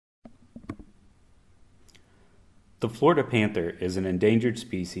The Florida panther is an endangered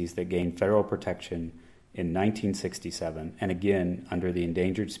species that gained federal protection in 1967 and again under the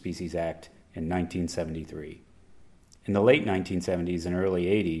Endangered Species Act in 1973. In the late 1970s and early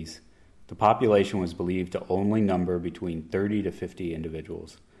 80s, the population was believed to only number between 30 to 50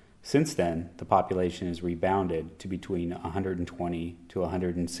 individuals. Since then, the population has rebounded to between 120 to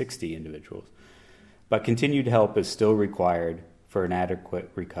 160 individuals, but continued help is still required for an adequate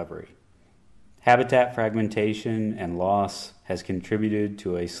recovery. Habitat fragmentation and loss has contributed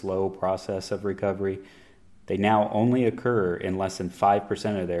to a slow process of recovery. They now only occur in less than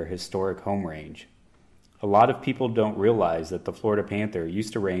 5% of their historic home range. A lot of people don't realize that the Florida panther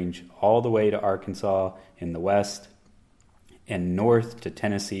used to range all the way to Arkansas in the west and north to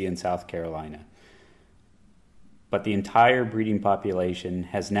Tennessee and South Carolina. But the entire breeding population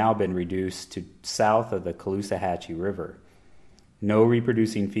has now been reduced to south of the Caloosahatchee River. No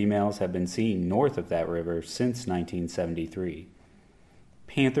reproducing females have been seen north of that river since 1973.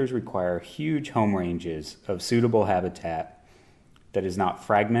 Panthers require huge home ranges of suitable habitat that is not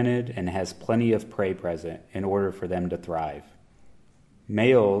fragmented and has plenty of prey present in order for them to thrive.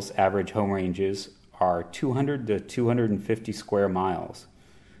 Males' average home ranges are 200 to 250 square miles.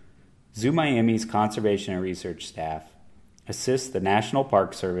 Zoo Miami's conservation and research staff assists the National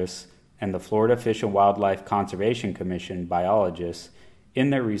Park Service and the Florida Fish and Wildlife Conservation Commission biologists in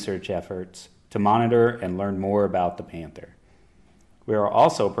their research efforts to monitor and learn more about the panther. We are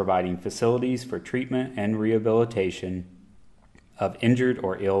also providing facilities for treatment and rehabilitation of injured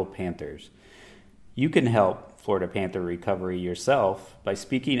or ill panthers. You can help Florida panther recovery yourself by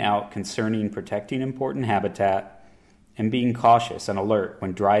speaking out concerning protecting important habitat and being cautious and alert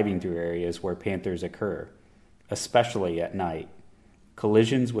when driving through areas where panthers occur, especially at night.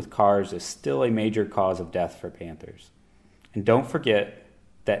 Collisions with cars is still a major cause of death for panthers. And don't forget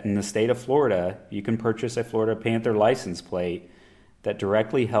that in the state of Florida, you can purchase a Florida Panther license plate that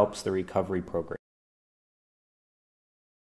directly helps the recovery program.